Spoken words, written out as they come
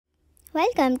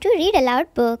Welcome to Read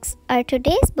Aloud Books. Our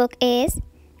today's book is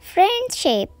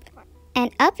Friendship, an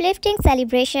uplifting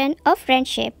celebration of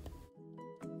friendship.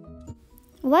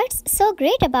 What's so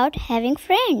great about having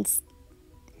friends?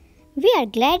 We are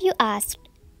glad you asked.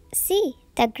 See,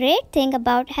 the great thing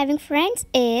about having friends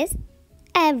is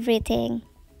everything.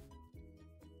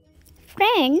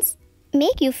 Friends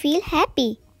make you feel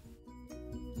happy.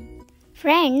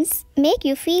 Friends make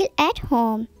you feel at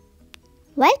home.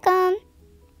 Welcome!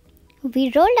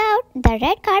 We rolled out the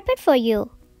red carpet for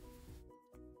you.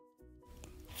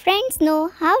 Friends know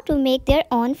how to make their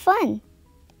own fun.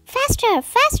 Faster,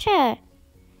 faster!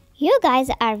 You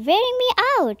guys are wearing me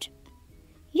out.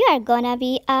 You are gonna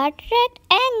be a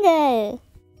rectangle.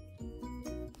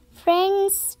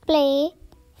 Friends play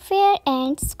fair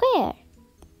and square.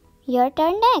 Your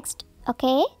turn next,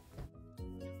 okay?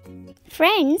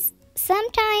 Friends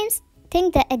sometimes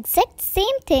think the exact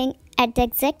same thing at the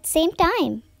exact same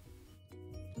time.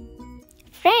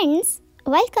 Friends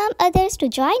welcome others to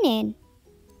join in.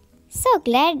 So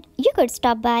glad you could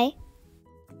stop by.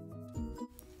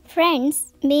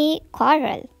 Friends may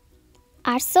quarrel.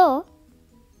 Are so,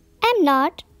 am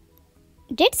not,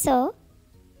 did so,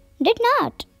 did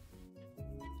not.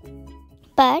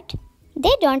 But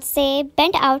they don't say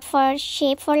bend out for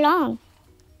shape for long.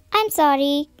 I'm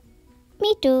sorry.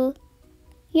 Me too.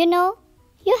 You know,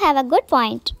 you have a good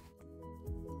point.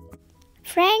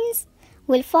 Friends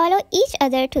will follow each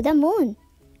other to the moon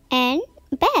and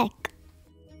back.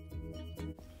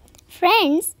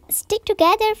 Friends stick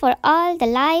together for all the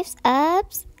life's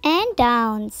ups and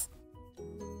downs.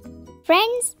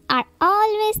 Friends are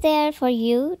always there for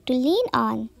you to lean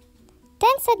on.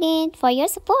 Thanks again for your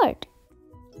support.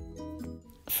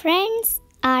 Friends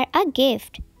are a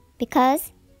gift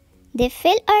because they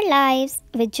fill our lives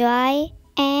with joy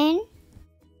and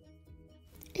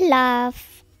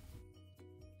love.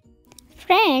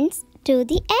 Friends to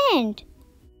the end.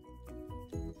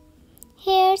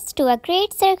 Here's to a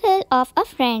great circle of our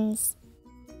friends.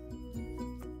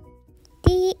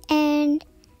 The end.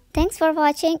 Thanks for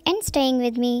watching and staying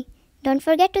with me. Don't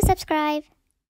forget to subscribe.